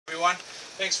everyone.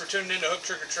 Thanks for tuning in to Hook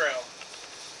Trick or Trail.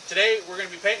 Today we're going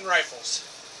to be painting rifles,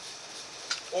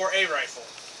 or a rifle.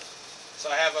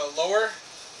 So I have a lower,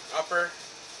 upper,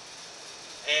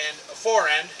 and a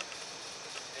forend,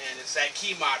 and it's that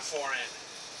key mod forend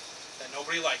that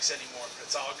nobody likes anymore, but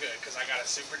it's all good because I got it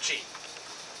super cheap.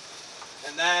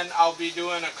 And then I'll be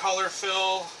doing a color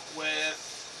fill with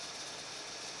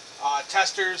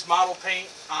Testers model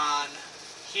paint on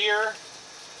here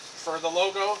for the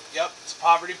logo. Yep, it's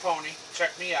Poverty Pony.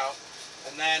 Check me out.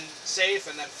 And then safe,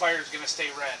 and then fire's going to stay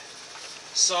red.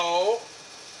 So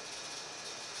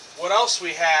what else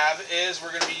we have is we're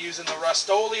going to be using the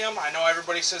Rust-Oleum. I know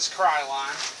everybody says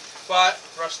Krylon, but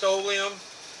Rust-Oleum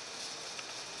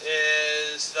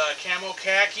is the Camo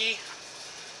Khaki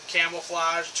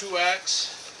Camouflage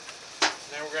 2X.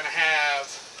 And then we're going to have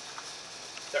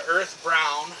the Earth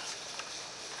Brown.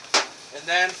 And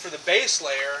then for the base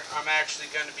layer, I'm actually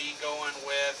going to be going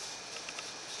with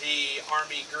the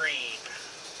Army Green.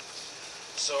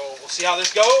 So we'll see how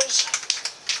this goes.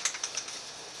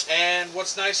 And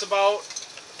what's nice about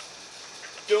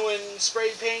doing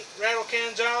spray paint rattle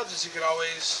can jobs is you could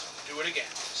always do it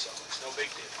again. So it's no big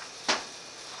deal.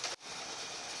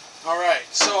 Alright,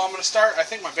 so I'm going to start. I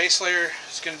think my base layer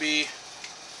is going to be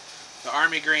the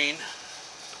Army Green.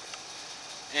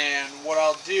 And what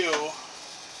I'll do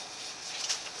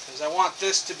is I want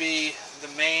this to be the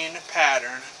main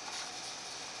pattern,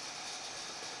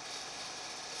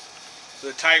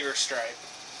 the tiger stripe.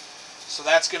 So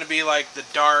that's going to be like the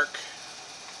dark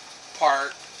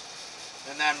part,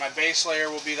 and then my base layer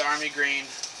will be the Army Green.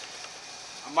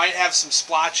 I might have some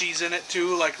splotchies in it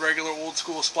too, like regular old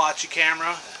school splotchy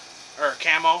camera or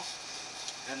camo,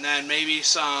 and then maybe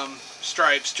some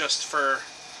stripes just for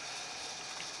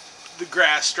the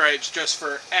grass stripes, just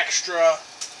for extra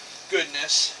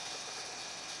goodness.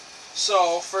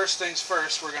 So first things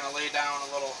first, we're going to lay down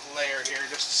a little layer here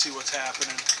just to see what's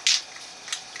happening.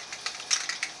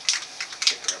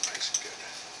 Shake her up nice and good.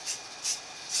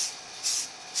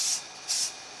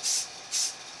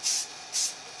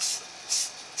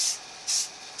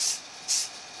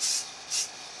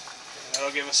 Okay,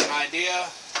 that'll give us an idea.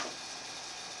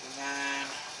 And then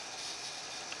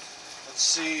let's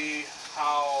see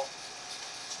how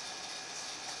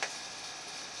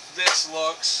this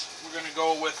looks. We're going to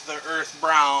go with the Earth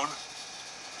Brown.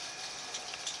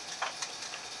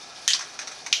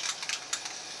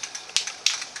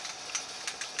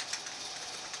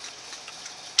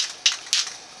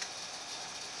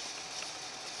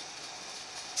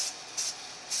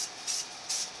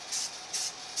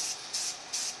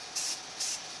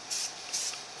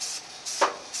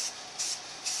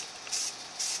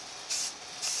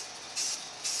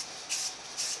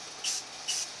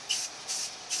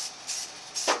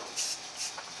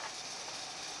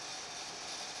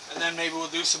 And then maybe we'll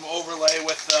do some overlay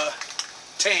with the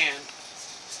tan.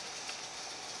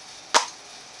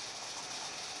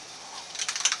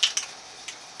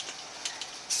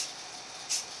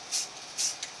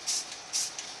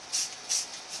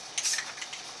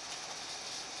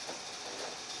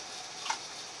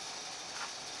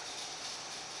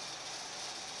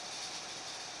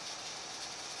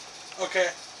 Okay,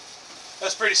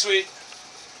 that's pretty sweet.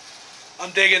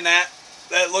 I'm digging that.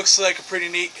 That looks like a pretty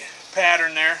neat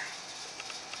pattern there.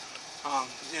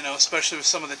 You know, especially with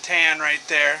some of the tan right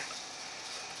there.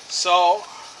 So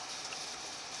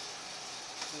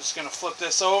I'm just going to flip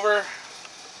this over.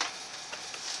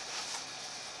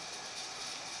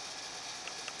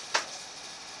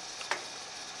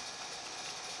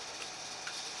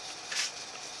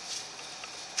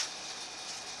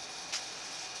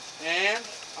 And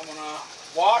I'm going to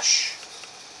wash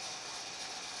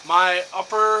my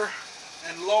upper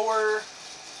and lower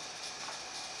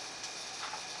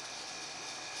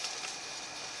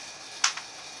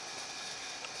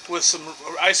with some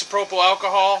isopropyl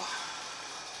alcohol,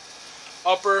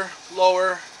 upper,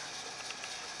 lower,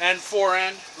 and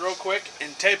forend real quick,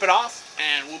 and tape it off,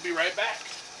 and we'll be right back.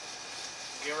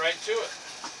 Get right to it.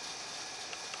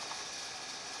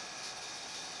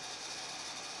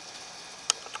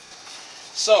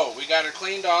 So we got her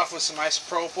cleaned off with some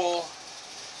isopropyl,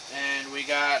 and we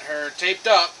got her taped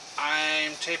up.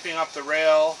 I'm taping up the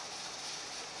rail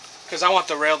because I want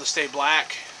the rail to stay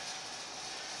black.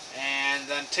 And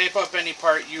then tape up any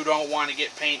part you don't want to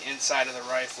get paint inside of the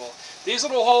rifle. These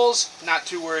little holes, not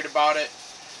too worried about it.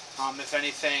 If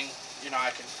anything, you know,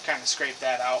 I can kind of scrape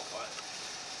that out. But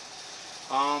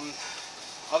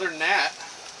other than that,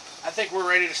 I think we're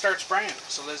ready to start spraying.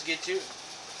 So let's get to it.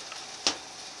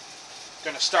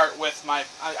 Going to start with my,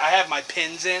 I have my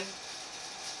pins in.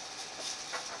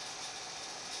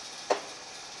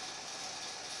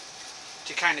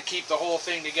 to kind of keep the whole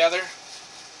thing together.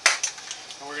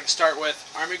 And we're going to start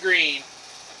with Army Green.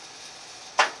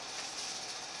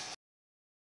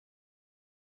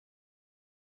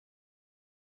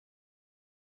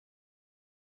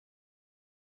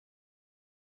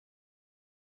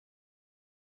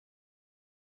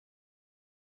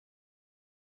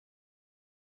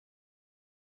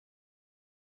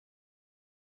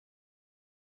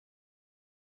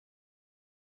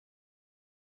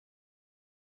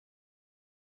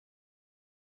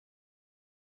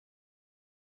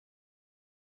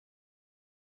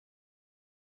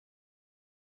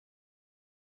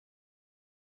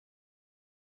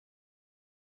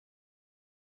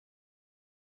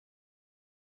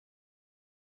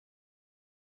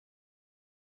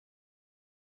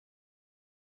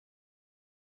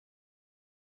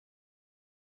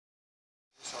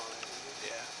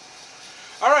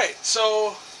 Yeah. Alright,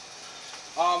 so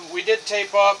we did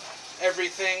tape up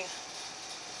everything,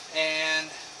 and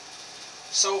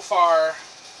so far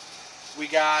we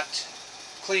got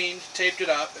cleaned, taped it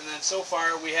up, and then so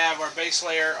far we have our base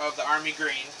layer of the Army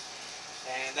Green,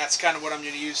 and that's kind of what I'm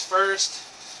going to use first.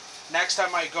 Next I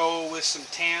might go with some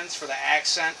tans for the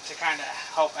accent to kind of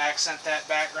help accent that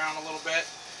background a little bit.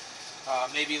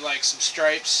 Maybe like some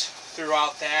stripes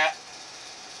throughout that.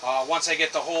 Once I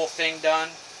get the whole thing done.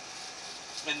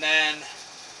 And then,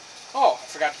 oh, I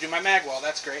forgot to do my mag wall.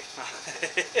 That's great.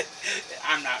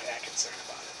 I'm not that concerned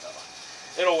about it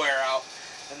though. It'll wear out.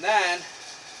 And then,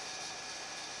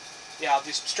 yeah, I'll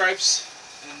do some stripes,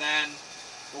 and then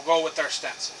we'll go with our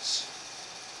stencils.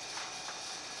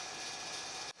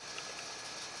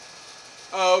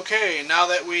 Okay, now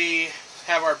that we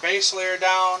have our base layer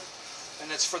down,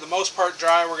 and it's for the most part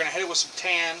dry, we're going to hit it with some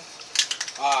tan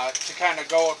to kind of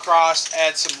go across,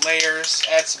 add some layers,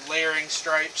 add some layering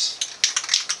stripes.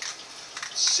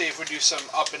 Let's see if we do some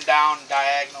up and down and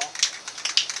diagonal.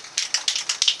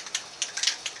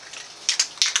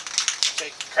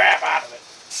 Take the crap out of it.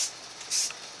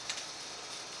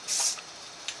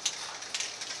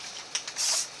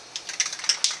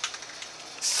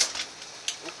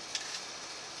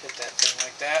 Hit that thing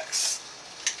like that.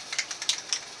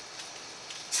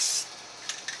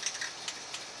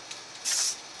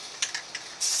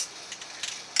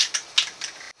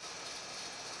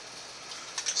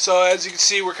 So as you can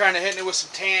see, we're kind of hitting it with some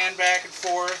tan back and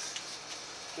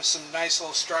forth. Just some nice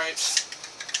little stripes.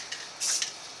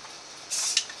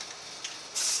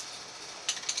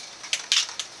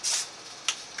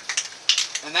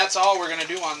 And that's all we're going to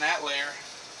do on that layer.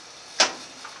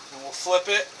 And we'll flip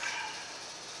it.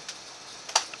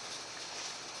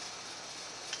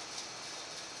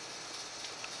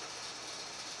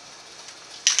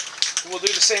 And we'll do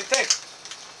the same thing.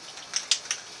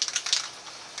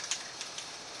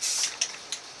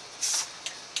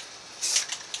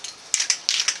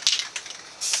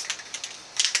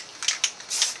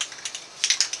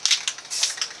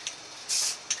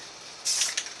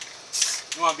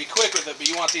 You want to be quick with it, but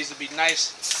you want these to be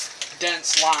nice,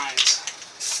 dense lines.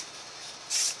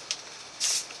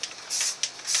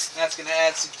 That's going to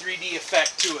add some 3D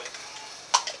effect to it.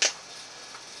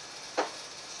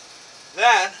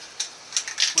 Then,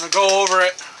 I'm going to go over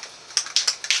it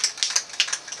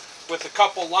with a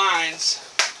couple lines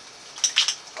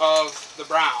of the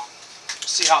brown.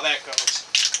 See how that goes.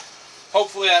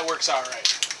 Hopefully that works out right.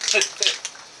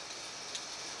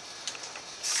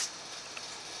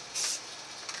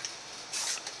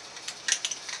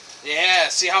 Yeah,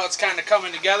 see how it's kind of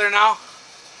coming together now?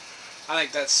 I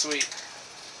think that's sweet.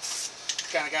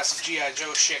 Kind of got some G.I.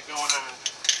 Joe shit going on.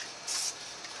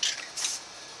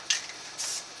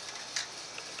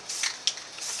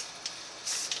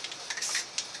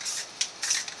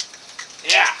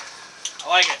 Yeah, I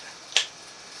like it.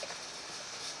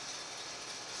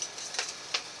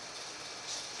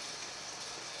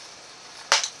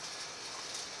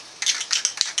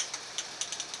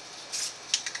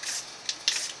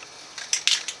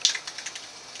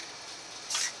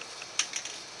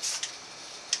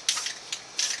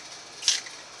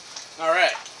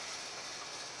 Alright.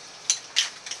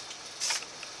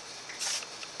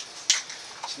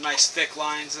 Some nice thick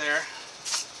lines there.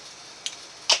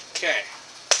 Okay.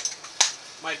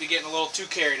 Might be getting a little too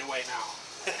carried away now.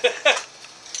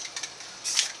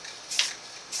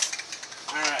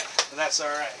 Alright, but that's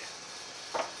alright.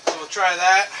 So we'll try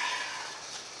that.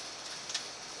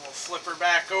 We'll flip her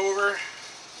back over.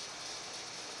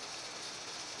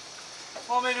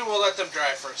 Well, maybe we'll let them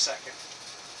dry for a second.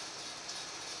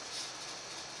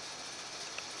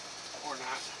 Or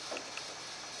not.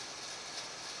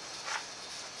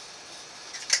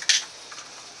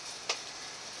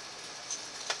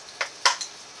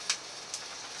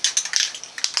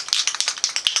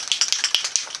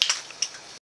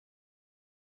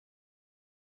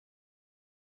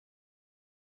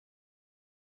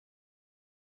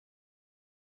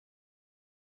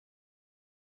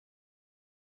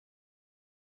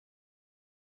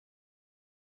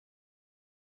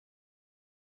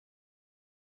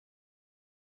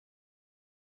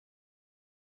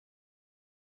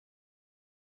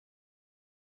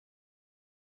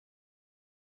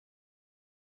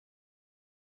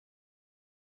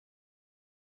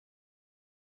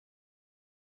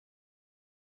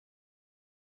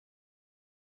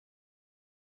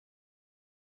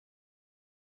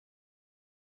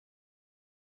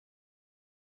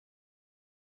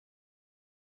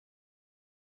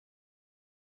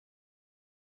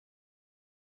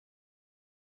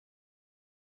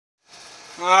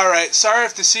 Alright, sorry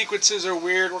if the sequences are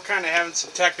weird. We're kind of having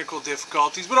some technical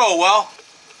difficulties, but oh well.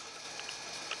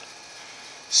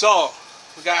 So,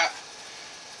 we got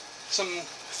some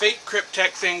fake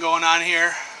Kryptek thing going on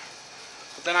here.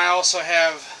 But then I also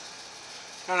have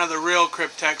kind of the real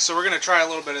Kryptek, so we're going to try a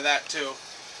little bit of that too.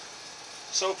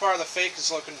 So far the fake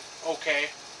is looking okay.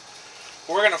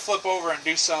 We're going to flip over and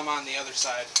do some on the other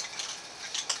side.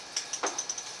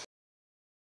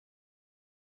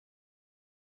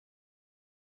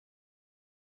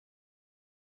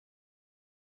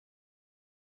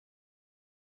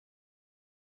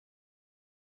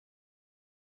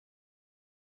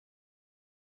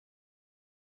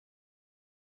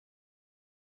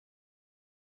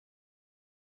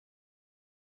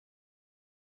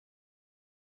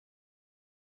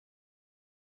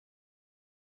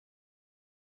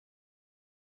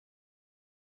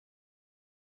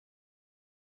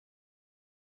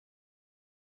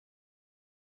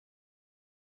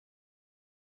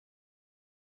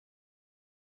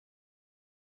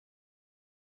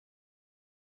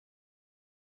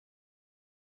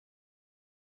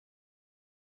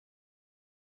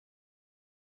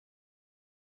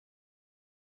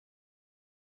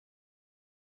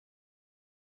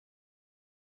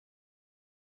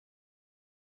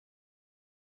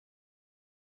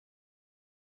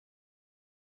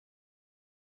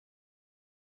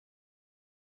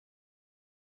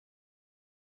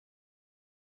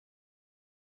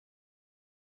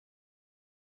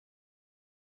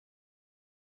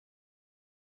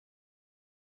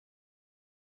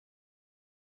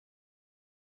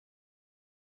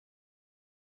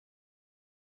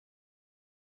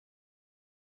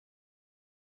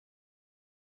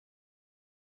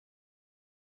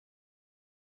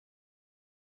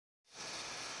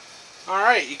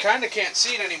 Alright, you kind of can't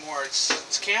see it anymore.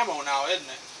 It's camo now, isn't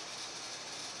it?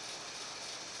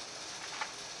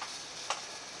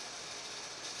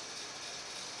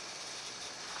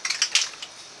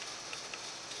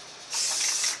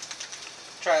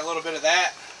 Try a little bit of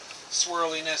that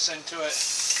swirliness into it.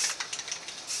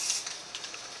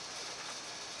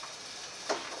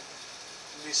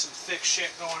 Maybe some thick shit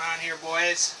going on here,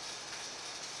 boys.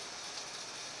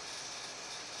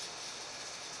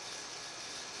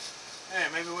 Hey,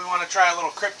 maybe we want to try a little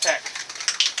Kryptek.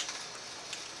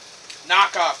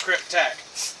 Knockoff Kryptek.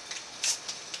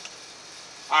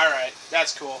 Alright,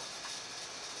 that's cool.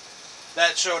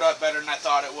 That showed up better than I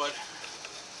thought it would.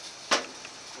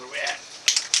 Where we at?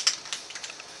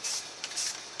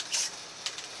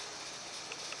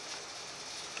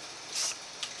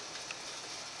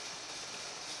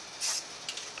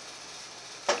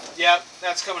 Yep,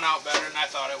 that's coming out better than I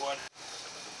thought it would.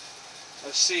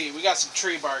 Let's see, we got some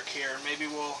tree bark here. Maybe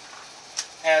we'll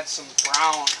add some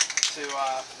brown to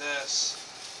this.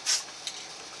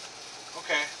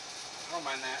 Okay, I don't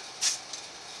mind that.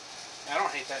 I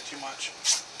don't hate that too much.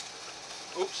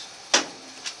 Oops.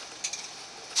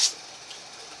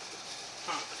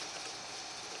 Huh.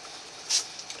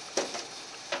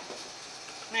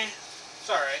 Meh, it's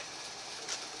alright.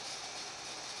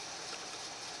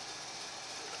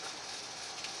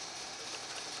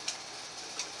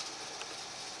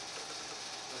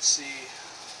 Let's see.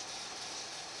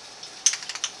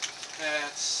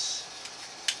 That's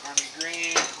army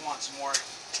green. I want some more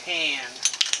tan.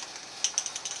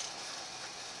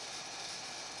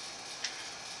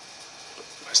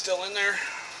 Am I still in there?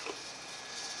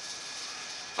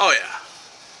 Oh yeah.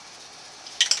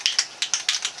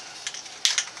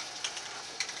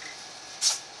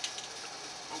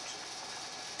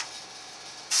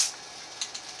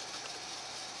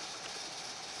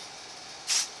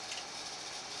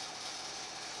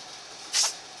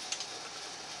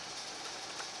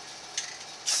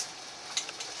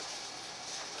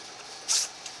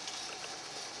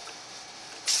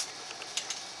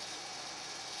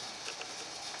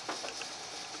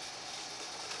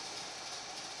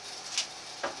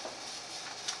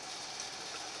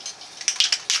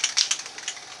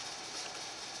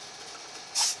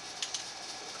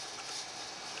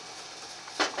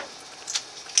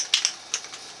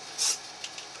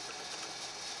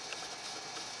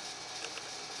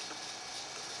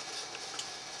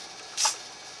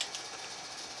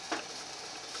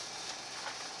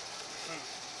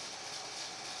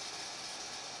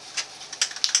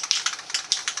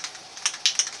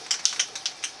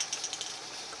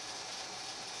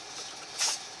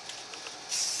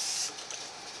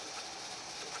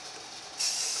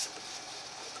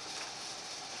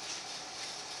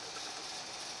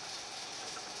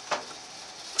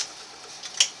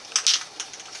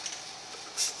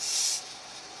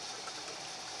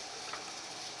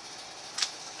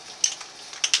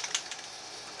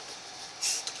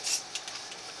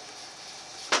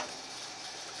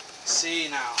 see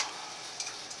now.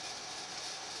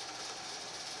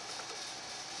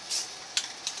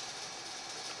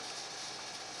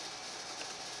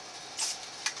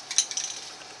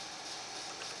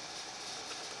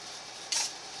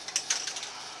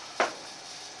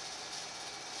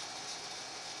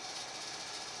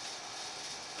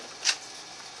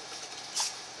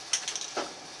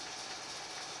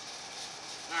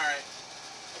 Alright,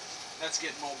 that's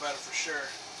getting more better for sure.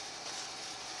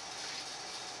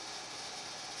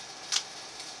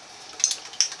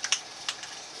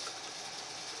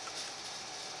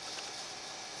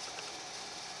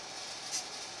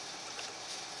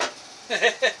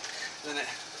 Then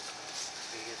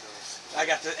I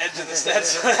got the edge of the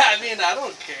stencil. I mean, I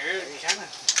don't care.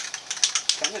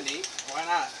 Kind of neat. Why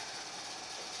not?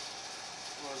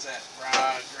 What was that?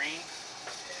 Green?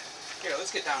 Yeah. Here,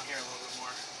 let's get down here a little bit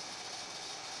more.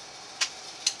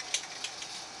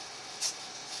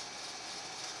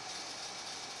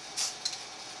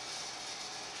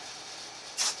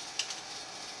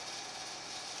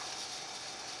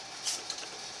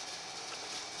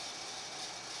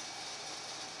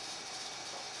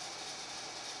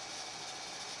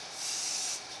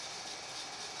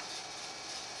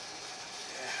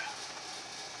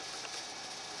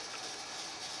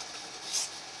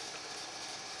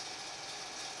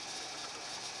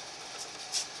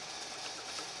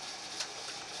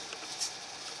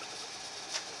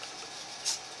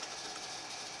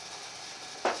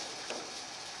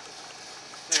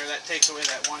 There, that takes away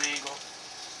that one angle.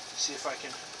 See if I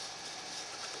can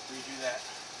redo that.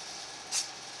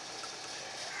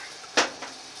 There.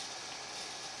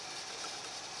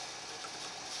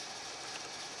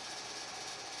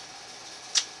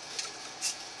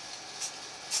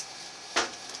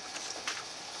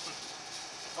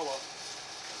 Oh well.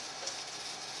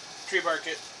 Tree bark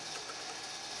it.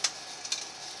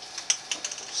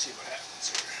 Let's see what happens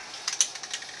here.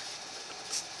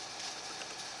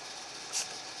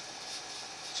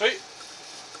 Sweet.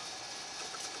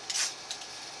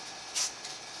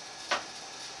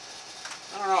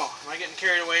 I don't know. Am I getting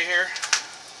carried away here?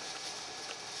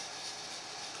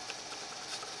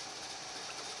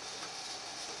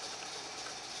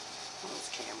 Well,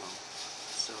 it's camo,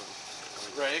 so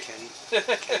right. Can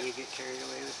you get carried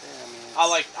away with that? I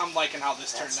mean, I'm liking how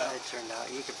this turned out. That turned out.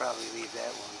 You could probably leave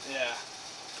that one. Yeah.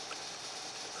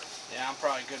 Yeah, I'm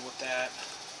probably good with that.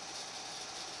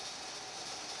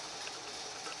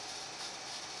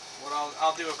 What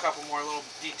I'll do a couple more little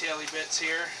detail-y bits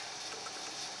here,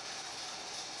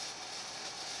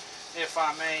 if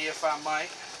I may, if I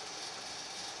might.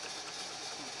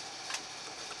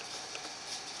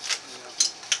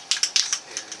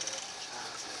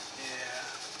 Yeah.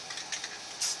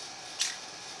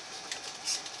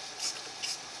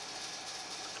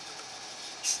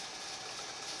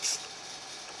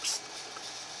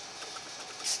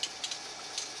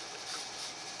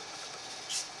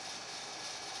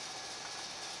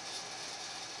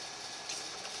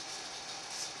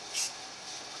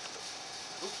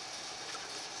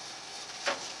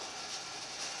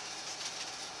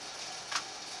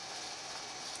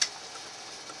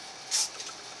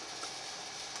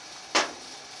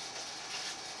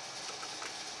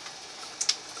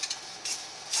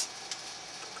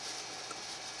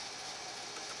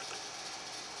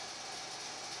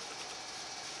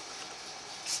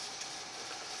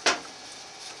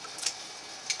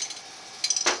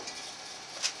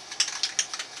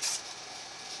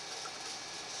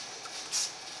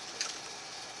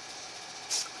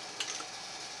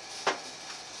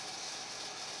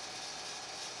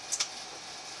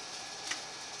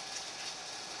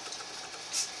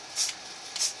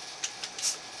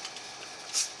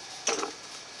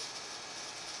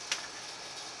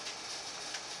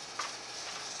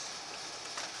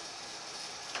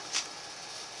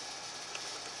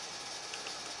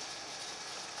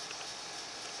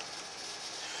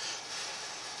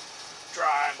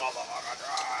 Dry, motherfucker,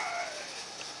 dry.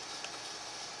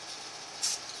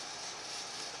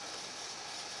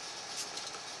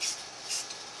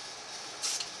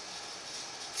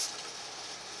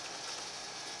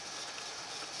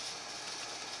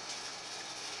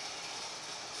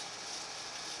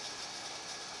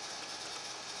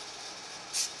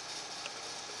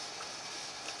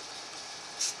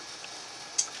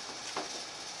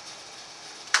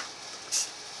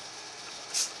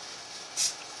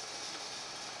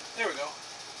 There we go.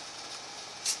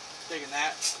 Digging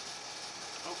that.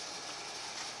 Oh,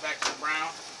 back to the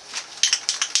brown.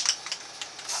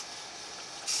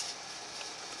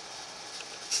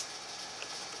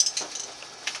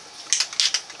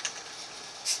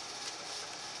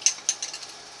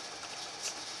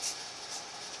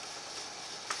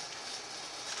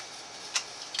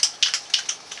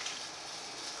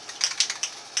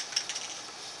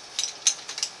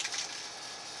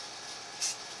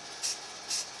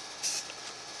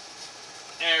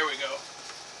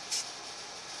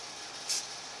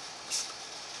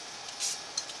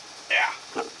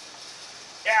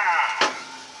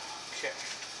 Okay.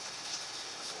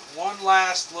 One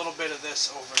last little bit of this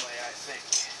overlay, I think.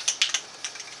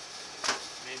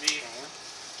 Maybe.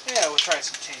 Yeah, we'll try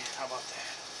some tan. How about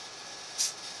that?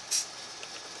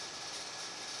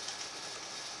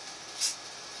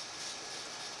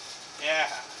 Yeah.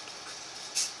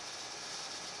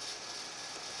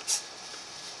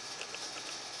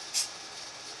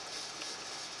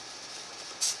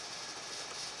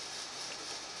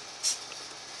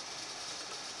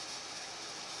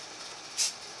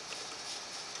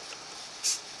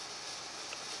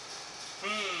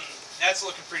 That's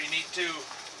looking pretty neat too.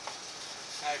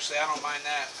 Actually, I don't mind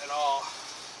that at all.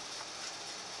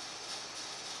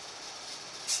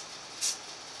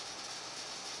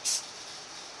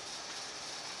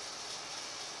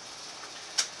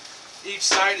 Each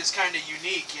side is kind of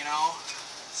unique, you know.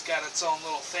 It's got its own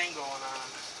little thing going on.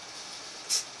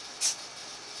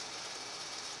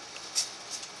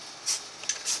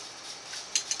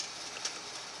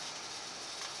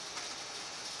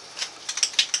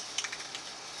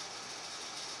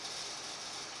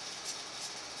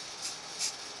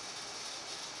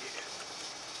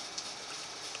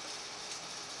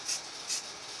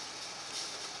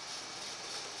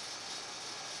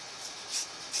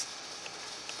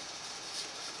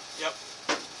 Yep,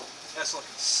 that's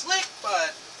looking slick,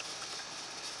 but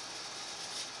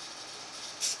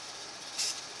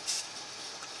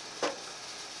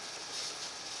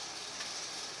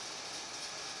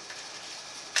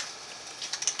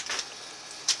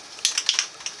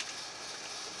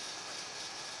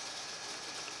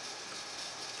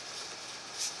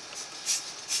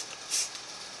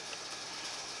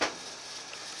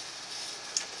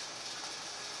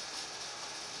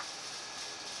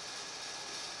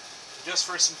just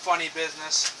for some funny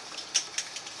business.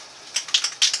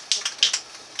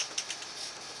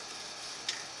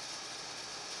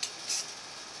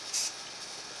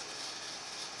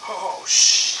 Oh,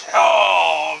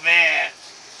 oh man,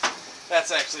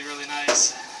 that's actually really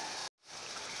nice.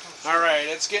 All right,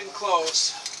 it's getting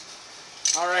close.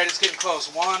 All right, it's getting close.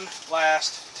 One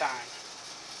last time.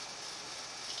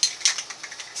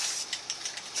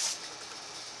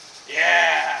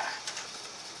 Yeah.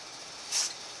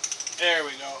 There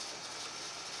we go.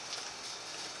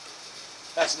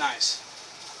 That's nice.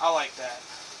 I like that.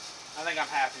 I think I'm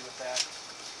happy with that.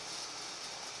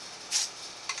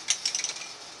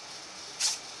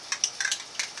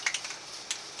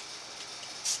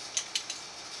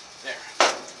 There.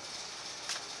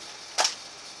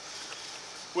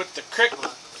 With the Kryptek,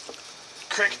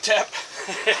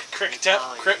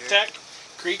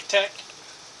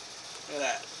 look at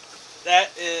that. That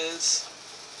is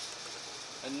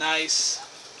a nice,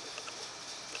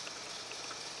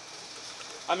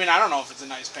 I mean, I don't know if it's a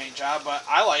nice paint job, but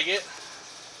I like it.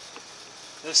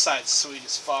 This side's sweet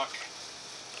as fuck.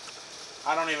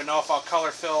 I don't even know if I'll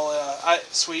color fill,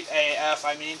 sweet AF,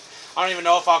 I mean. I don't even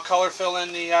know if I'll color fill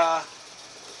in the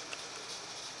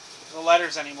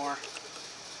letters anymore.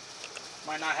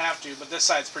 Might not have to, but this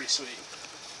side's pretty sweet.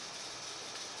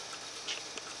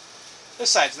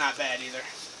 This side's not bad either.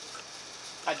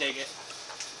 I dig it.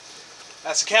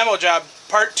 That's the camo job.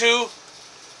 Part 2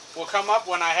 will come up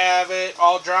when I have it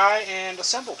all dry and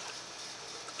assembled.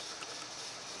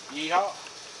 Yeehaw.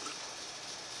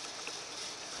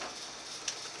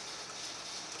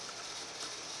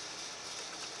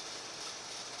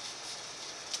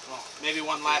 Well, maybe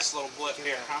one last little blip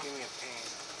here, huh? Give me a pan.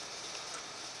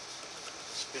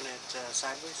 Spin it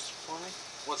sideways for me.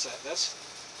 What's that? This?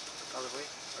 Other way?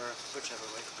 Or whichever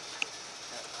way.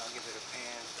 I'll give it a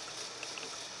pan.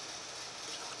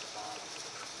 Top to bottom.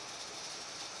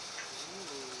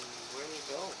 Ooh, where did it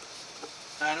go?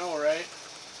 I know, right?